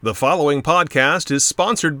The following podcast is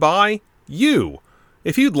sponsored by you.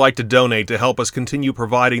 If you'd like to donate to help us continue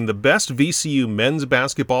providing the best VCU men's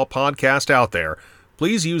basketball podcast out there,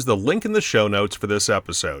 please use the link in the show notes for this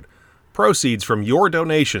episode. Proceeds from your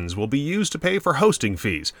donations will be used to pay for hosting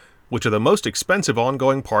fees, which are the most expensive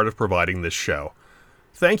ongoing part of providing this show.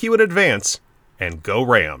 Thank you in advance, and go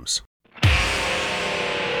Rams!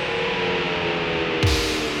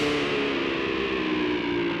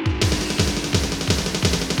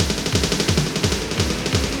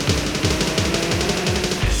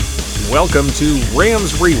 Welcome to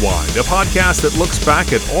Rams Rewind, a podcast that looks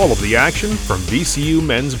back at all of the action from VCU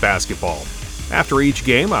men's basketball. After each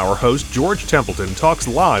game, our host George Templeton talks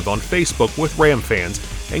live on Facebook with Ram fans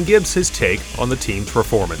and gives his take on the team's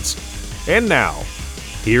performance. And now,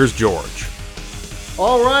 here's George.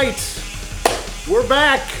 All right, we're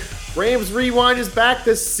back. Rams Rewind is back.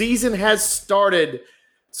 This season has started.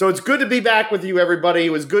 So it's good to be back with you, everybody.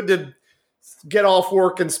 It was good to get off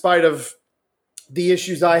work in spite of the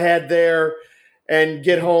issues I had there and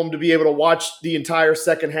get home to be able to watch the entire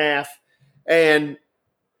second half. And,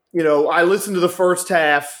 you know, I listened to the first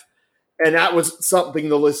half, and that was something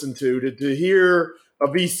to listen to hear a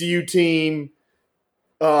VCU team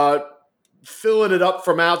filling it up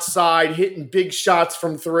from outside, hitting big shots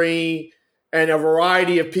from three, and a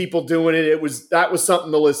variety of people doing it. That was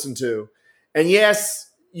something to listen to. And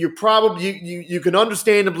yes, you can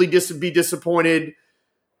understandably be disappointed.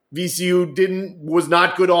 VCU was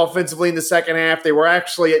not good offensively in the second half. They were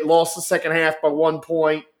actually lost the second half by 1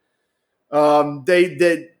 point. Some of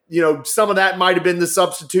that might have been the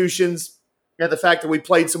substitutions and the fact that we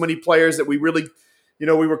played so many players that we really,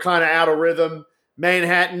 we were kind of out of rhythm.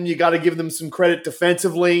 Manhattan, you got to give them some credit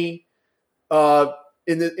defensively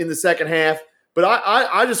in the second half. But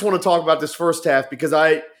I just want to talk about this first half because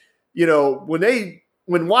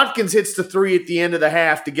when Watkins hits the three at the end of the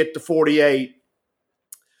half to get to 48.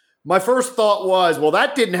 My first thought was, well,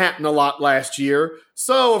 that didn't happen a lot last year.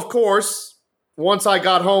 So, of course, once I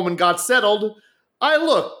got home and got settled, I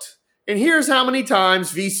looked. And here's how many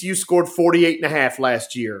times VCU scored 48.5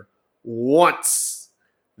 last year. Once.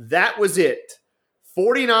 That was it.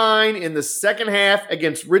 49 in the second half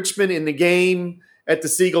against Richmond in the game at the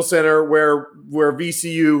Siegel Center where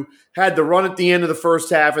VCU had the run at the end of the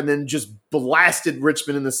first half and then just blasted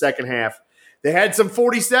Richmond in the second half. They had some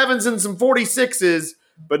 47s and some 46s,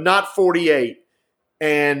 but not 48.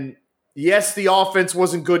 And yes, the offense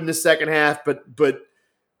wasn't good in the second half, but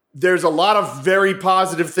there's a lot of very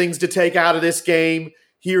positive things to take out of this game.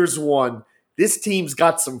 Here's one. This team's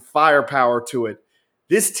got some firepower to it.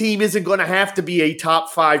 This team isn't going to have to be a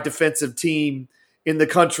top 5 defensive team in the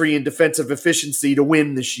country in defensive efficiency to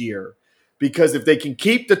win this year. Because if they can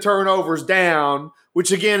keep the turnovers down,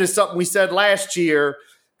 which again is something we said last year,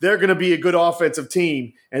 they're going to be a good offensive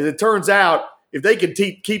team. And as it turns out, if they could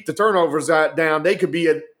keep the turnovers down, they could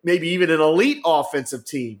be maybe even an elite offensive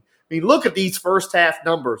team. I mean, look at these first half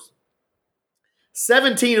numbers.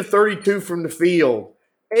 17 of 32 from the field.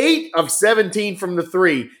 8 of 17 from the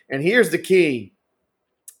three. And here's the key.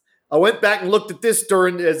 I went back and looked at this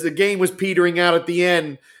as the game was petering out at the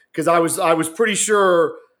end because I was pretty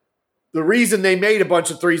sure the reason they made a bunch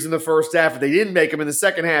of threes in the first half, if they didn't make them in the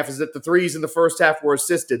second half, is that the threes in the first half were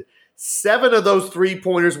assisted. 7 of those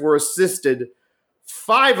three-pointers were assisted.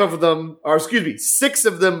 6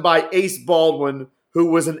 of them by Ace Baldwin, who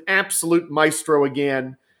was an absolute maestro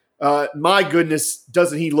again. My goodness,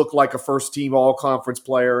 doesn't he look like a first-team all-conference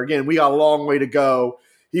player? Again, we got a long way to go.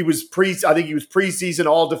 I think he was preseason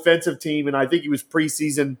all-defensive team, and I think he was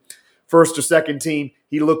preseason first or second team.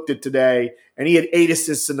 He looked it today, and he had 8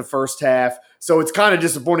 assists in the first half. So it's kind of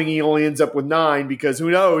disappointing he only ends up with 9 because who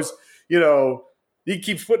knows, he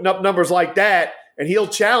keeps putting up numbers like that, and he'll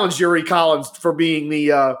challenge Yuri Collins for being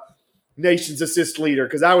the nation's assist leader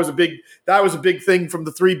because that was a big thing from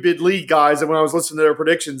the 3 bid league guys. And when I was listening to their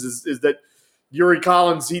predictions, is that Yuri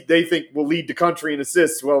Collins they think will lead the country in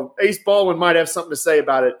assists. Well, Ace Baldwin might have something to say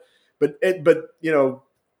about it, but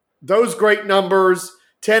those great numbers,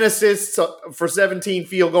 10 assists for 17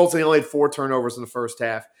 field goals, and they only had 4 turnovers in the first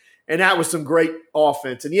half, and that was some great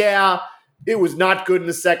offense. And yeah, it was not good in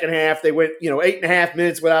the second half. They went 8.5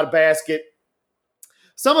 minutes without a basket.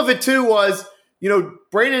 Some of it, too, was,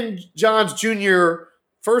 Brandon Johns Jr.,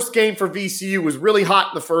 first game for VCU, was really hot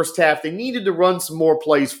in the first half. They needed to run some more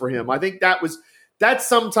plays for him. I think that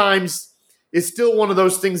sometimes is still one of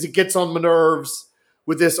those things that gets on my nerves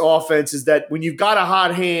with this offense is that when you've got a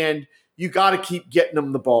hot hand, you got to keep getting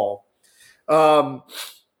them the ball. And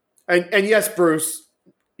yes, Bruce,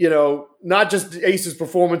 not just Ace's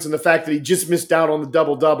performance and the fact that he just missed out on the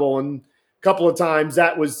double-double and couple of times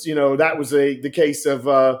that was the case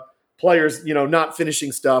of players, not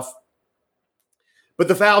finishing stuff. But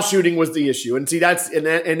the foul shooting was the issue. And see,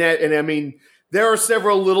 and I mean, there are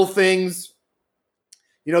several little things.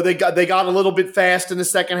 They got a little bit fast in the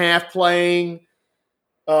second half playing.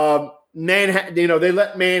 Manhattan, they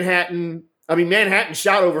let Manhattan. I mean, Manhattan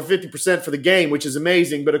shot over 50% for the game, which is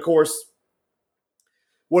amazing. But of course,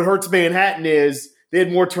 what hurts Manhattan is they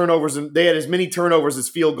had more turnovers, and they had as many turnovers as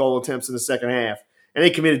field goal attempts in the second half, and they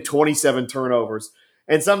committed 27 turnovers.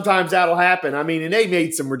 And sometimes that'll happen. I mean, and they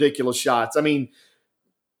made some ridiculous shots. I mean,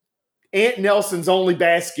 Ant Nelson's only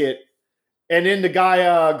basket, and then the guy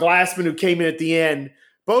Glassman who came in at the end,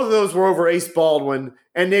 both of those were over Ace Baldwin,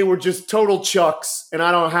 and they were just total chucks. And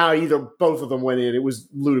I don't know how both of them went in. It was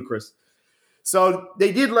ludicrous. So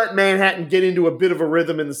they did let Manhattan get into a bit of a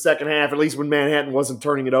rhythm in the second half, at least when Manhattan wasn't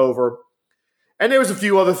turning it over. And there was a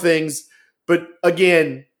few other things, but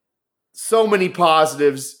again, so many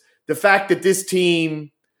positives. The fact that this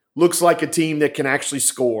team looks like a team that can actually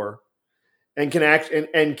score and can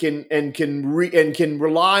can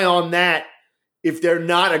rely on that if they're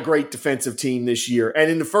not a great defensive team this year. And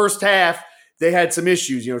in the first half, they had some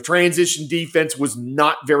issues. Transition defense was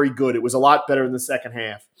not very good. It was a lot better in the second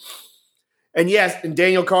half. And yes, and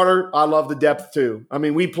Daniel Carter, I love the depth too. I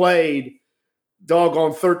mean, we played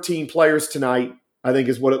doggone 13 players tonight, I think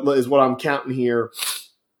is what I'm counting here.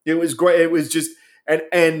 It was great. It was just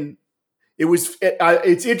and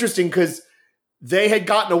it's interesting because they had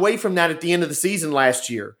gotten away from that at the end of the season last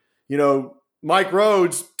year. Mike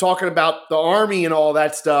Rhodes talking about the Army and all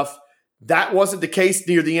that stuff. That wasn't the case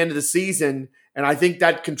near the end of the season, and I think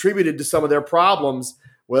that contributed to some of their problems.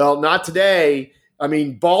 Well, not today. I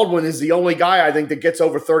mean, Baldwin is the only guy I think that gets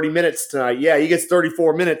over 30 minutes tonight. Yeah, he gets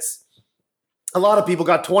 34 minutes. A lot of people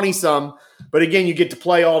got 20-some, but again, you get to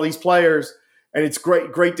play all these players, and it's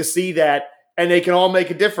great to see that, and they can all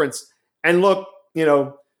make a difference. And look,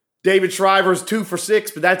 David Shriver's 2 for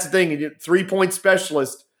 6, but that's the thing, 3-point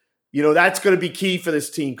specialist. That's going to be key for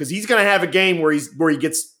this team because he's going to have a game where he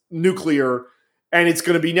gets nuclear, and it's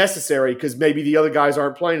going to be necessary because maybe the other guys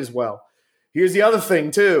aren't playing as well. Here's the other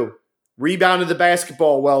thing too. Rebounded the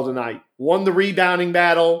basketball well tonight. Won the rebounding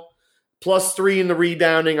battle. +3 in the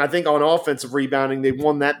rebounding. I think on offensive rebounding, they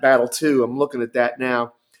won that battle too. I'm looking at that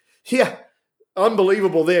now. Yeah,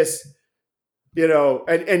 unbelievable this.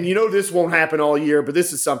 And this won't happen all year, but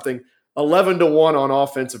this is something. 11-1 on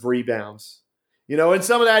offensive rebounds. And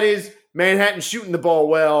some of that is Manhattan shooting the ball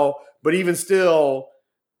well, but even still,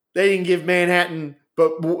 they didn't give Manhattan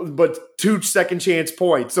but 2 second chance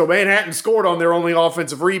points. So Manhattan scored on their only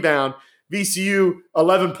offensive rebound. VCU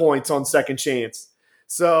 11 points on second chance.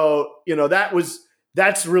 So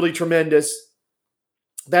that's really tremendous.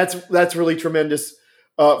 That's really tremendous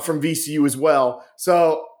from VCU as well.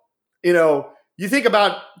 So you think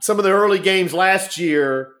about some of the early games last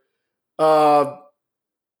year.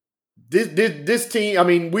 This team, I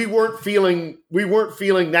mean, we weren't feeling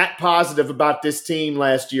that positive about this team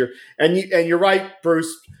last year. And you're right,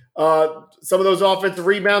 Bruce. Some of those offensive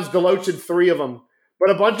rebounds, Deloach had 3 of them, but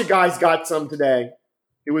a bunch of guys got some today.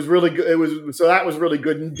 It was really good. So that was really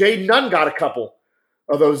good. And Jaden Nunn got a couple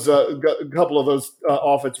of those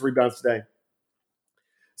offensive rebounds today.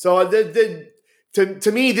 So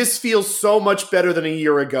to me, this feels so much better than a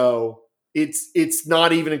year ago. It's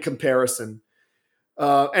not even a comparison.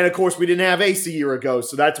 And of course, we didn't have Ace a year ago,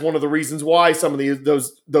 so that's one of the reasons why some of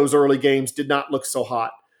those early games did not look so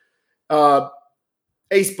hot.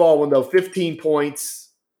 Ace Baldwin, though, 15 points,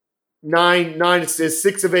 9 assists,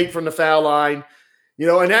 6 of 8 from the foul line.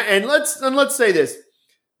 And let's say this: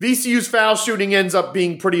 VCU's foul shooting ends up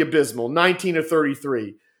being pretty abysmal, 19 of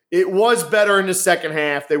 33. It was better in the second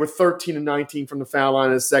half. They were 13 of 19 from the foul line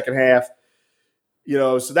in the second half.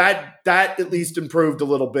 So that at least improved a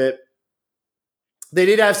little bit. They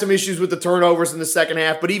did have some issues with the turnovers in the second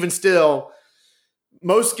half, but even still,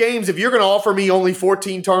 most games, if you're going to offer me only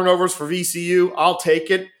 14 turnovers for VCU, I'll take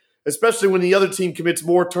it, especially when the other team commits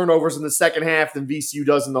more turnovers in the second half than VCU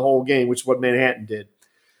does in the whole game, which is what Manhattan did.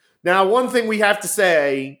 Now, one thing we have to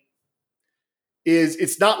say is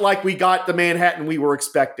it's not like we got the Manhattan we were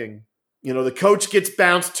expecting. The coach gets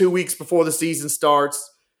bounced 2 weeks before the season starts.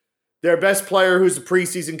 Their best player, who's the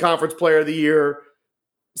preseason conference player of the year,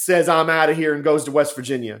 says, I'm out of here and goes to West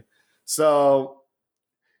Virginia. So,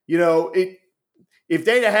 if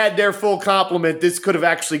they'd have had their full complement, this could have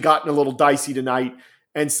actually gotten a little dicey tonight.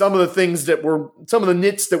 And some of the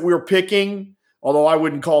nits that we were picking, although I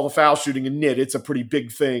wouldn't call the foul shooting a nit, it's a pretty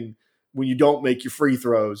big thing when you don't make your free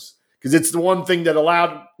throws. Because it's the one thing that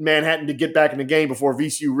allowed Manhattan to get back in the game before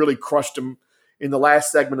VCU really crushed them in the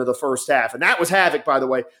last segment of the first half. And that was havoc, by the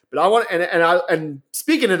way. But I want and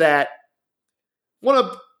speaking of that, I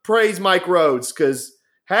want to praise Mike Rhodes because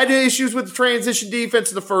had issues with the transition defense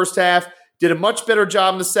in the first half, did a much better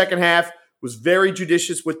job in the second half, was very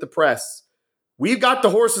judicious with the press. We've got the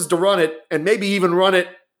horses to run it, and maybe even run it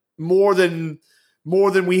more than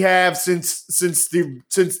we have since the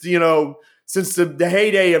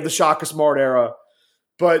heyday of the Shaka Smart era.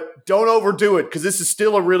 But don't overdo it because this is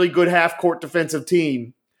still a really good half-court defensive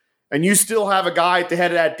team, and you still have a guy at the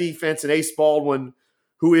head of that defense, and Ace Baldwin,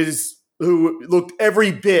 who looked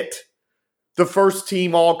every bit the first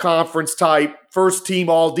team all-conference type, first team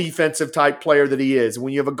all-defensive type player that he is. And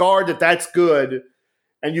when you have a guard that's good,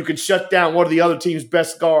 and you can shut down one of the other team's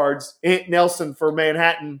best guards, Ant Nelson for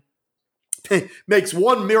Manhattan makes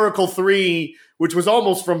one miracle three, which was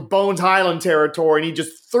almost from Bones Highland territory, and he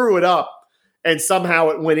just threw it up, and somehow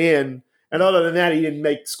it went in. And other than that, he didn't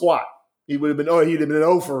make squat. He'd have been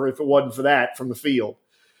over if it wasn't for that from the field.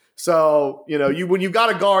 So, when you've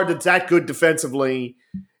got a guard that's that good defensively,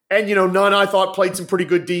 and, Nunn, I thought, played some pretty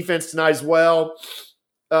good defense tonight as well.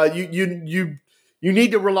 You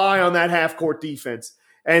need to rely on that half-court defense.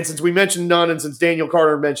 And since we mentioned Nunn and since Daniel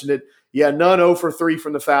Carter mentioned it, Nunn 0 for 3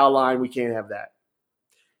 from the foul line. We can't have that.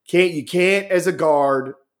 You can't, as a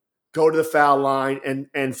guard, go to the foul line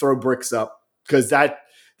and throw bricks up because that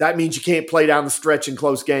means you can't play down the stretch in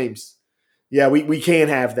close games. We can't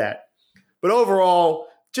have that. But overall,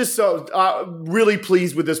 just so really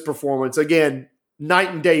pleased with this performance. Again, night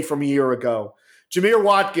and day from a year ago. Jameer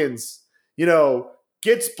Watkins,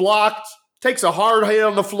 gets blocked, takes a hard hit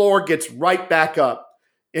on the floor, gets right back up.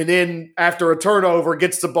 And then after a turnover,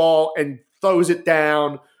 gets the ball and throws it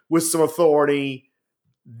down with some authority.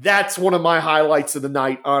 That's one of my highlights of the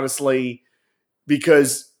night, honestly,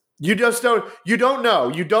 because you don't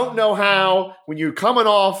know how, when you're coming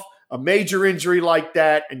off a major injury like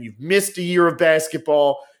that and you've missed a year of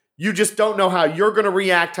basketball, you just don't know how you're going to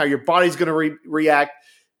react, how your body's going to react.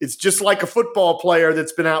 It's just like a football player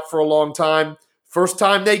that's been out for a long time. First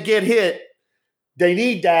time they get hit, they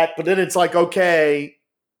need that, but then it's like, okay,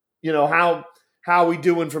 how are we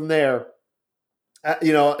doing from there?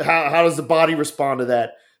 How does the body respond to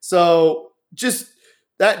that? So just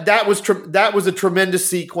that was a tremendous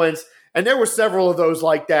sequence, and there were several of those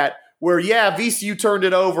like that where VCU turned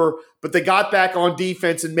it over, but they got back on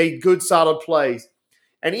defense and made good solid plays.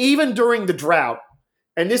 And even during the drought,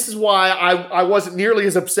 and this is why I wasn't nearly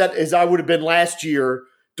as upset as I would have been last year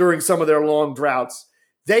during some of their long droughts.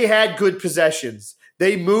 They had good possessions.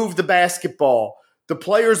 They moved the basketball. The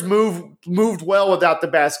players moved well without the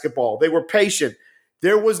basketball. They were patient.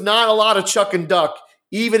 There was not a lot of chuck and duck,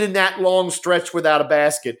 even in that long stretch without a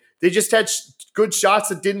basket. They just had good shots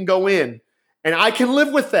that didn't go in. And I can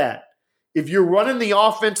live with that. If you're running the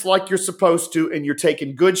offense like you're supposed to and you're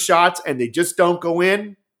taking good shots and they just don't go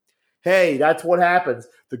in, hey, that's what happens.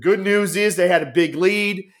 The good news is they had a big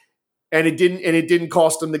lead and it didn't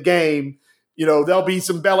cost them the game. There'll be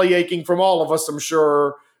some belly aching from all of us, I'm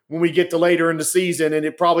sure, when we get to later in the season, and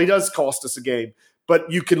it probably does cost us a game.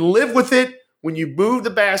 But you can live with it when you move the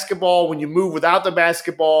basketball, when you move without the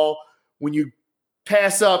basketball, when you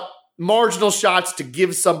pass up marginal shots to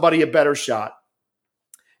give somebody a better shot.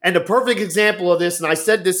 And a perfect example of this, and I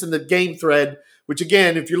said this in the game thread, which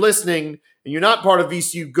again, if you're listening and you're not part of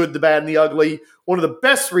VCU Good, the Bad, and the Ugly, one of the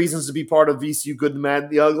best reasons to be part of VCU Good, the Bad,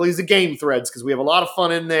 and the Ugly is the game threads, because we have a lot of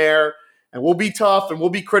fun in there, and we'll be tough, and we'll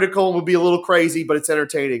be critical, and we'll be a little crazy, but it's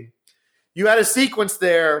entertaining. You had a sequence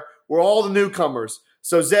there where all the newcomers,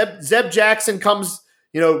 so Zeb Jackson comes,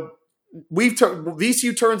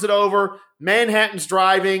 VCU turns it over, Manhattan's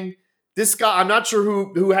driving. This guy, I'm not sure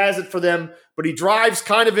who has it for them, but he drives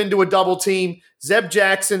kind of into a double team. Zeb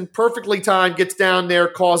Jackson, perfectly timed, gets down there,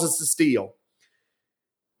 causes the steal.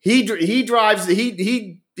 He drives.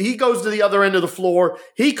 He goes to the other end of the floor.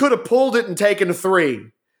 He could have pulled it and taken a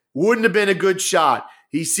three. Wouldn't have been a good shot.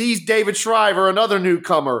 He sees David Shriver, another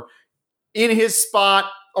newcomer, in his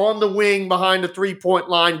spot on the wing behind the three-point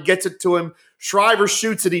line, gets it to him. Shriver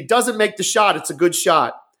shoots it. He doesn't make the shot. It's a good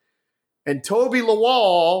shot. And Toby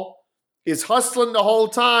Lawal is hustling the whole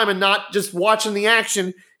time and not just watching the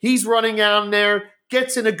action. He's running down there,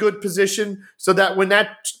 gets in a good position so that when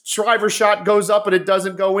that Shriver shot goes up and it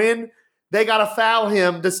doesn't go in, they got to foul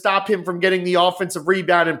him to stop him from getting the offensive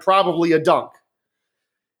rebound and probably a dunk.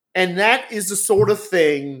 And that is the sort of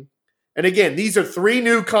thing. And again, these are three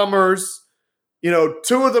newcomers.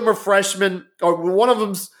 Two of them are freshmen, or one of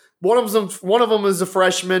them is a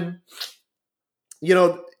freshman.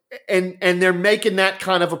 And they're making that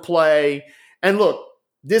kind of a play. And look,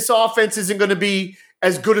 this offense isn't going to be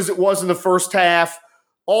as good as it was in the first half,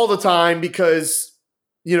 all the time because,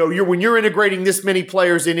 when you're integrating this many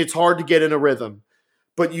players in, it's hard to get in a rhythm.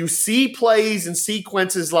 But you see plays and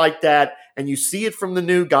sequences like that, and you see it from the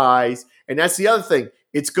new guys. And that's the other thing.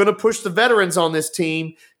 It's going to push the veterans on this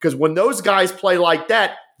team because when those guys play like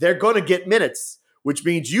that, they're going to get minutes, which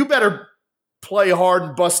means you better play hard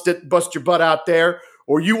and bust your butt out there,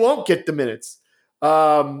 or you won't get the minutes.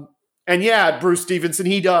 And yeah, Bruce Stevenson,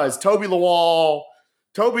 he does. Toby Lawal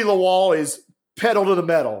is pedal to the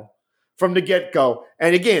metal from the get-go.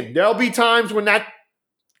 And again, there'll be times when that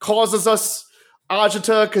causes us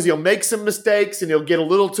agita because he'll make some mistakes and he'll get a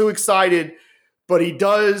little too excited, but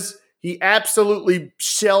he absolutely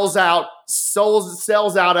sells out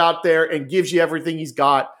there and gives you everything he's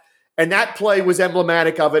got. And that play was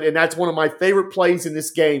emblematic of it, and that's one of my favorite plays in this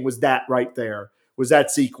game was that right there, was that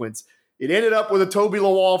sequence. It ended up with a Toby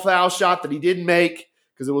Lawal foul shot that he didn't make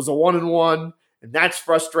because it was a 1-and-1, and that's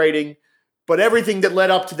frustrating. But everything that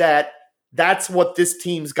led up to that, that's what this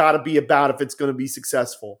team's got to be about if it's going to be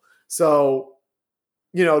successful. So,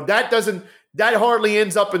 that hardly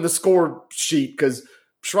ends up in the score sheet because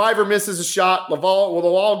Shriver misses a shot.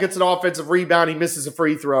 Lawal gets an offensive rebound. He misses a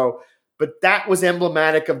free throw. But that was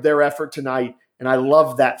emblematic of their effort tonight, and I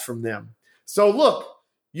love that from them. So, look,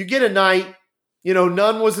 you get a night,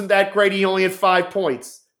 Nunn wasn't that great. He only had 5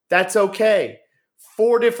 points. That's okay.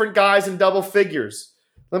 4 different guys in double figures.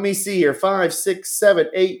 Let me see here. 5, 6, 7,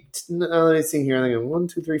 8. Let me see here. I think 1,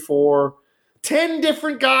 2, 3, 4. 10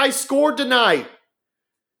 different guys scored tonight.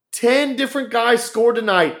 10 different guys scored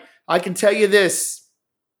tonight. I can tell you this.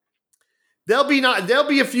 There'll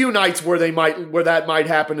be a few nights where that might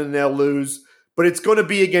happen and they'll lose, but it's going to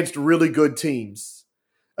be against really good teams.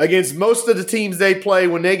 Against most of the teams they play,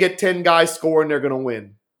 when they get 10 guys scoring, they're going to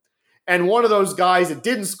win. And one of those guys that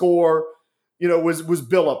didn't score, was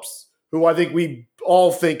Billups, who I think we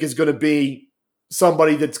all think is going to be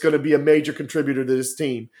somebody that's going to be a major contributor to this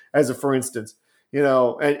team, as a for instance.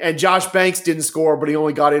 And Josh Banks didn't score, but he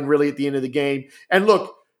only got in really at the end of the game. And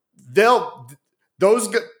look,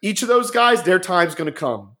 each of those guys, their time's going to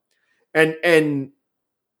come. And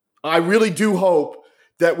I really do hope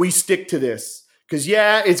that we stick to this. Because,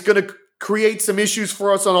 yeah, it's going to create some issues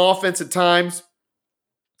for us on offense at times.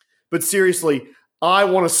 But seriously, I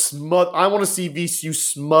want to see VCU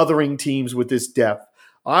smothering teams with this depth.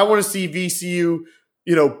 I want to see VCU,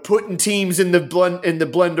 putting teams in the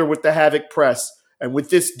blender with the Havoc press. And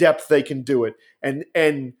with this depth, they can do it. And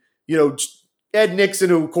Ed Nixon,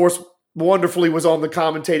 who, of course, wonderfully was on the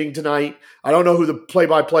commentating tonight. I don't know who the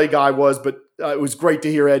play-by-play guy was, but it was great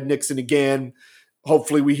to hear Ed Nixon again.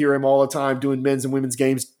 Hopefully we hear him all the time doing men's and women's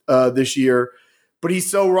games this year. But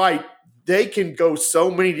he's so right. They can go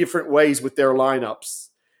so many different ways with their lineups.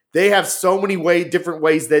 They have so many different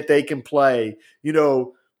ways that they can play.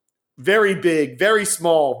 Very big, very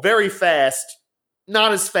small, very fast,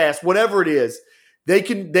 not as fast, whatever it is. They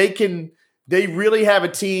really have a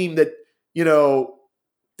team that,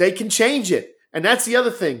 they can change it. And that's the other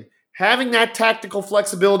thing. Having that tactical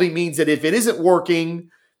flexibility means that if it isn't working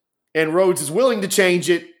and Rhodes is willing to change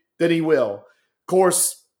it, then he will. Of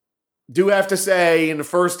course, do have to say in the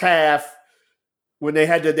first half when they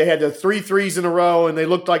had the 3 threes in a row and they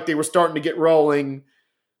looked like they were starting to get rolling,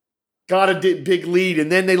 got a big lead,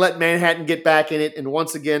 and then they let Manhattan get back in it. And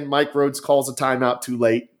once again, Mike Rhodes calls a timeout too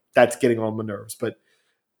late. That's getting on my nerves. But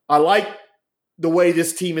I like the way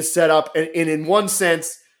this team is set up. And in one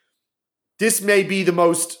sense, this may be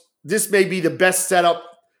the best setup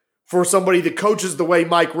for somebody that coaches the way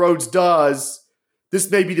Mike Rhodes does. This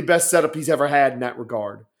may be the best setup he's ever had in that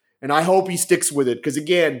regard. And I hope he sticks with it. Because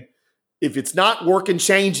again, if it's not working,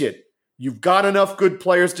 change it. You've got enough good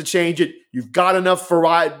players to change it. You've got enough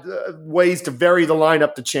ways to vary the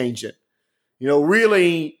lineup to change it.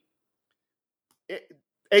 Really,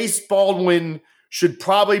 Ace Baldwin should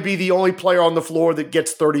probably be the only player on the floor that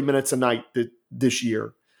gets 30 minutes a night this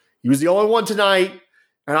year. He was the only one tonight,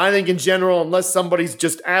 and I think in general, unless somebody's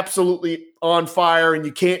just absolutely on fire and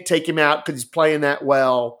you can't take him out because he's playing that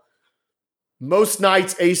well, most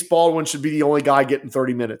nights Ace Baldwin should be the only guy getting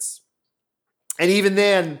 30 minutes. And even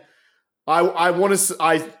then,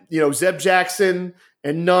 Zeb Jackson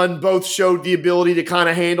and Nunn both showed the ability to kind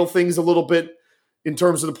of handle things a little bit in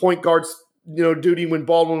terms of the point guard's duty when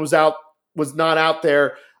Baldwin was not out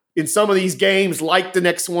there. In some of these games, like the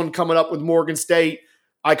next one coming up with Morgan State,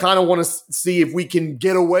 I kind of want to see if we can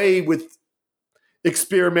get away with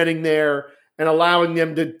experimenting there and allowing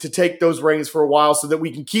them to take those reins for a while so that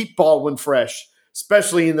we can keep Baldwin fresh,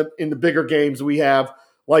 especially in the bigger games we have,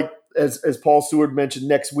 like as Paul Seward mentioned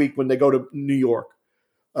next week when they go to New York.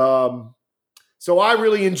 So I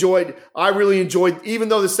really enjoyed, even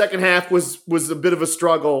though the second half was a bit of a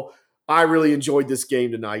struggle, I really enjoyed this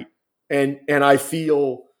game tonight. And I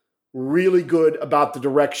feel really good about the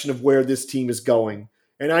direction of where this team is going.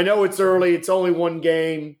 And I know it's early, it's only one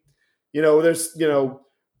game. There's,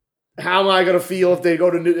 how am I going to feel if they go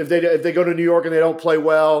to New York and they don't play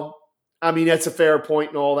well? I mean, that's a fair point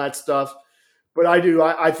and all that stuff. But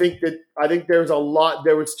I think there's a lot.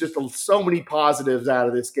 There was just so many positives out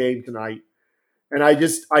of this game tonight. And I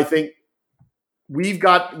think we've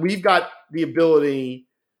got the ability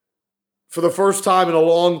for the first time in a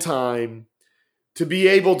long time to be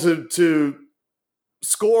able to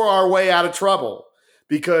score our way out of trouble.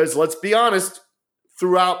 Because let's be honest,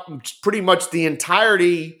 throughout pretty much the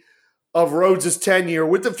entirety of Rhodes' tenure,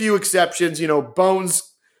 with a few exceptions,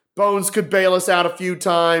 Bones could bail us out a few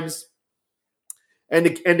times. And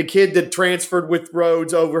the kid that transferred with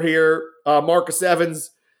Rhodes over here, Marcus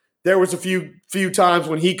Evans, there was a few times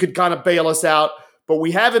when he could kind of bail us out, but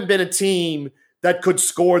we haven't been a team that could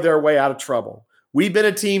score their way out of trouble. We've been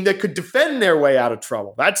a team that could defend their way out of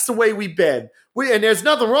trouble. That's the way we've been. And there's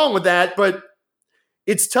nothing wrong with that, but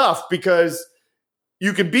it's tough because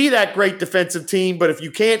you can be that great defensive team, but if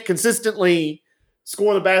you can't consistently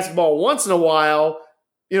score the basketball once in a while,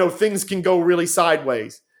 things can go really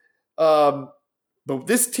sideways. But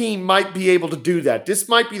this team might be able to do that. This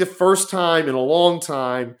might be the first time in a long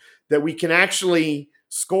time that we can actually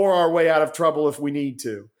score our way out of trouble if we need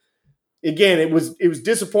to. Again, it was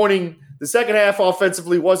disappointing. The second half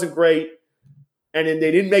offensively wasn't great, and then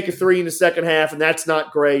they didn't make a three in the second half, and that's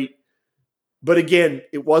not great. But again,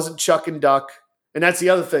 it wasn't chuck and duck, and that's the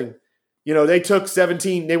other thing. They took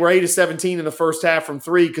 17. They were 8 of 17 in the first half from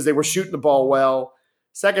three because they were shooting the ball well.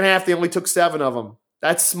 Second half, they only took 7 of them.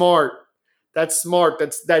 That's smart. That's smart.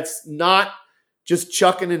 That's not just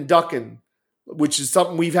chucking and ducking, which is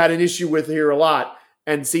something we've had an issue with here a lot.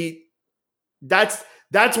 And see, that's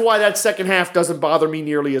why that second half doesn't bother me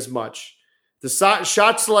nearly as much. The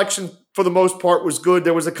shot selection for the most part was good.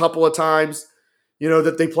 There was a couple of times,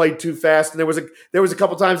 that they played too fast, and there was a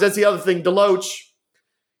couple of times. That's the other thing. Deloach,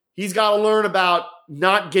 he's got to learn about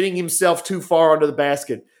not getting himself too far under the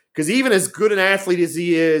basket, because even as good an athlete as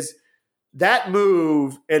he is, that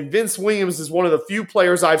move, and Vince Williams is one of the few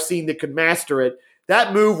players I've seen that could master it,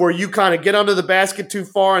 that move where you kind of get under the basket too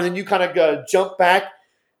far and then you kind of jump back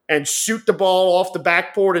and shoot the ball off the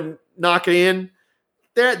backboard and knock it in,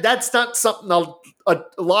 that's not something a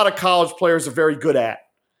lot of college players are very good at.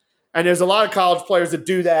 And there's a lot of college players that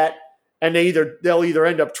do that, and they'll either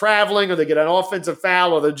end up traveling or they get an offensive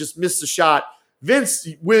foul or they'll just miss the shot. Vince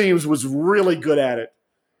Williams was really good at it.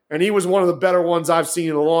 And he was one of the better ones I've seen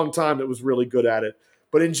in a long time that was really good at it.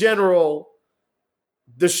 But in general,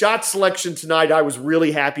 the shot selection tonight I was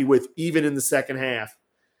really happy with, even in the second half.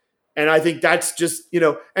 And I think that's just,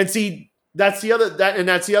 and see, that's the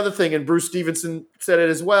other thing. And Bruce Stevenson said it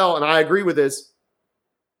as well, and I agree with this.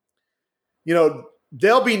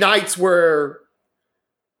 There'll be nights where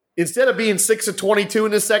instead of being 6 of 22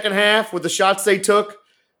 in the second half with the shots they took,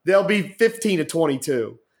 they'll be 15 of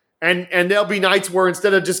 22. And there'll be nights where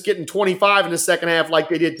instead of just getting 25 in the second half like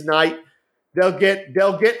they did tonight, they'll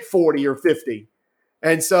get 40 or 50.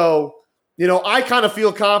 And so, I kind of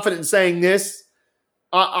feel confident in saying this.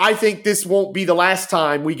 I think this won't be the last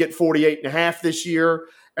time we get 48.5 this year.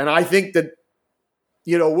 And I think that,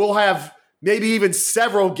 we'll have maybe even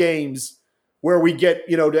several games where we get,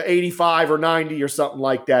 to 85 or 90 or something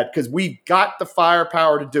like that, because we've got the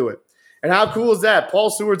firepower to do it. And how cool is that?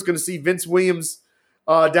 Paul Seward's going to see Vince Williams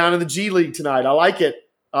down in the G League tonight. I like it.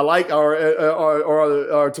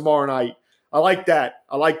 Or tomorrow night. I like that.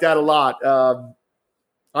 I like that a lot.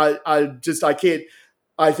 I just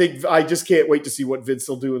can't wait to see what Vince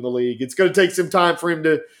will do in the league. It's going to take some time for him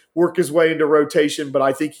to work his way into rotation, but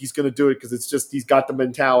I think he's going to do it because it's just he's got the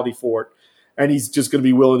mentality for it, and he's just going to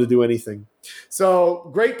be willing to do anything. So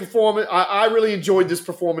great performance. I really enjoyed this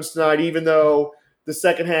performance tonight, even though the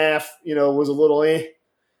second half, was a little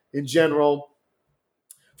in general.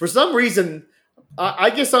 For some reason, I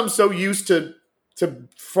guess I'm so used to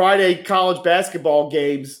Friday college basketball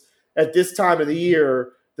games at this time of the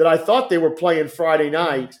year that I thought they were playing Friday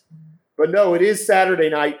night. But no, it is Saturday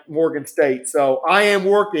night, Morgan State. So I am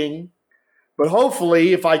working, but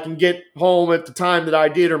hopefully if I can get home at the time that I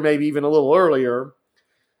did, or maybe even a little earlier,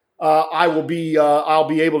 I'll be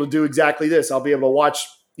able to do exactly this. I'll be able to watch,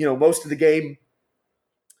 most of the game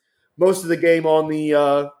on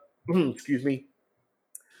the excuse me.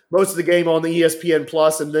 Most of the game on the ESPN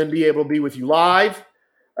Plus, and then be able to be with you live.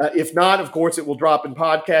 If not, of course, it will drop in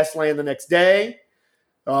podcast land the next day.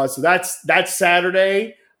 So that's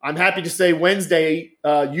Saturday. I'm happy to say Wednesday,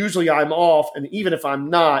 usually I'm off, and even if I'm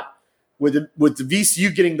not, with the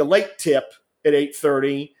VCU getting the late tip at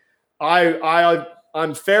 8:30,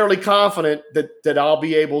 I'm fairly confident that I'll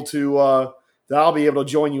be able to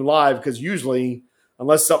join you live, because usually,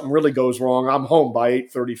 unless something really goes wrong, I'm home by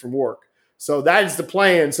 8:30 from work. So that is the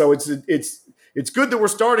plan. So it's good that we're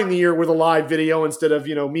starting the year with a live video instead of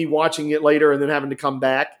me watching it later and then having to come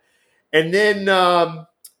back, and then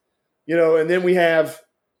and then we have.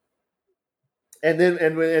 And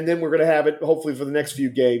then we're going to have it hopefully for the next few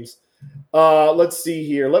games. Let's see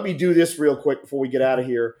here. Let me do this real quick before we get out of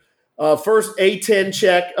here. First A-10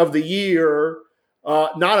 check of the year.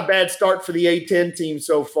 Not a bad start for the A-10 team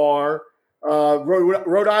so far.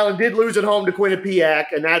 Rhode Island did lose at home to Quinnipiac,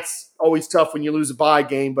 and that's always tough when you lose a bye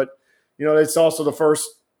game. But it's also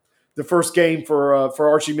the first game for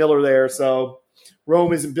Archie Miller there. So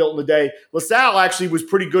Rome isn't built in a day. LaSalle actually was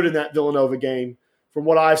pretty good in that Villanova game from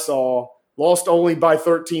what I saw. Lost only by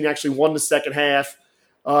 13, actually won the second half.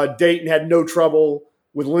 Dayton had no trouble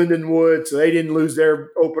with Lindenwood, so they didn't lose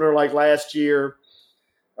their opener like last year.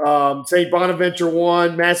 St. Bonaventure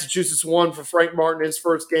won. Massachusetts won for Frank Martin his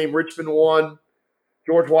first game. Richmond won.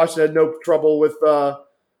 George Washington had no trouble with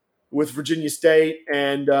Virginia State.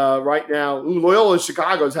 And right now, Loyola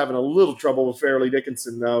Chicago is having a little trouble with Fairleigh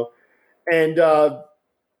Dickinson, though. And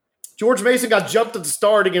George Mason got jumped at the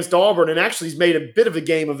start against Auburn, and actually he's made a bit of a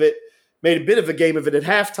game of it. Made a bit of a game of it at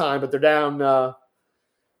halftime, but they're down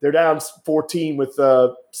 14 with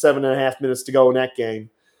 7.5 minutes to go in that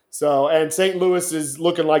game. So, and St. Louis is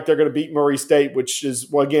looking like they're going to beat Murray State, which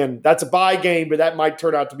is, well, again, that's a bye game, but that might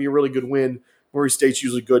turn out to be a really good win. Murray State's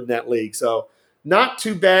usually good in that league. So not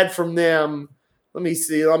too bad from them. Let me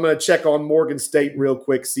see. I'm going to check on Morgan State real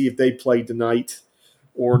quick, see if they played tonight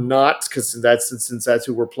or not, because since that's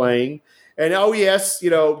who we're playing. And, oh, yes,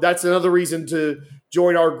 that's another reason to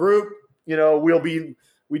join our group. We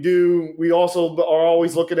also are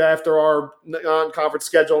always looking after our non-conference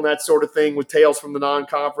schedule and that sort of thing with Tales from the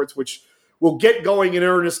Non-Conference, which will get going in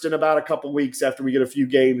earnest in about a couple weeks after we get a few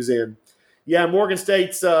games in. Yeah, Morgan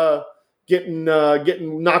State's getting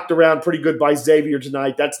knocked around pretty good by Xavier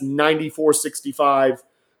tonight. That's 94-65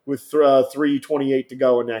 with 3:28 to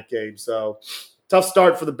go in that game. So tough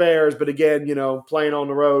start for the Bears, but again, playing on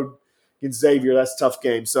the road against Xavier, that's a tough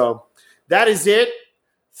game. So that is it.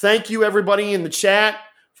 Thank you, everybody in the chat,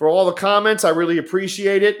 for all the comments. I really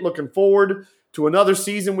appreciate it. Looking forward to another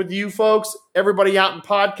season with you folks. Everybody out in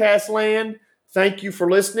podcast land, thank you for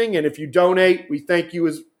listening. And if you donate, we thank you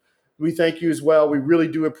as well. We really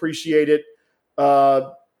do appreciate it,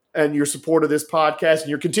 and your support of this podcast and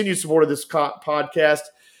your continued support of this podcast.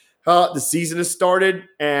 The season has started,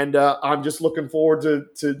 and I'm just looking forward to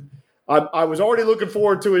I was already looking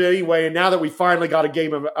forward to it anyway, and now that we finally got a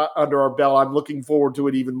game under our belt, I'm looking forward to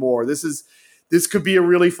it even more. This could be a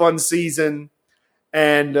really fun season,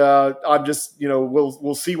 and I'm just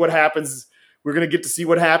we'll see what happens. We're going to get to see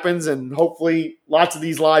what happens, and hopefully lots of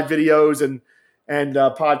these live videos and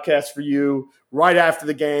podcasts for you right after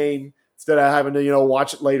the game instead of having to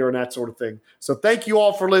watch it later and that sort of thing. So thank you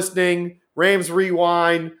all for listening. Rams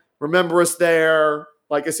Rewind. Remember us there.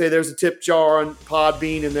 Like I say, there's a tip jar on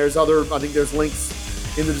Podbean, and there's there's links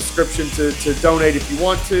in the description to donate if you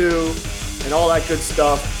want to, and all that good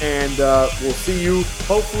stuff. And we'll see you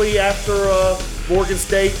hopefully after Morgan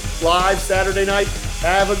State live Saturday night.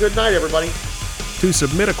 Have a good night, everybody. To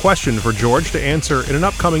submit a question for George to answer in an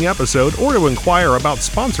upcoming episode, or to inquire about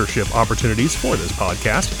sponsorship opportunities for this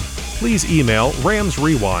podcast, please email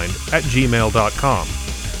ramsrewind@gmail.com.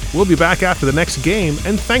 We'll be back after the next game,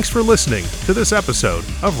 and thanks for listening to this episode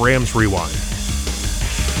of Rams Rewind.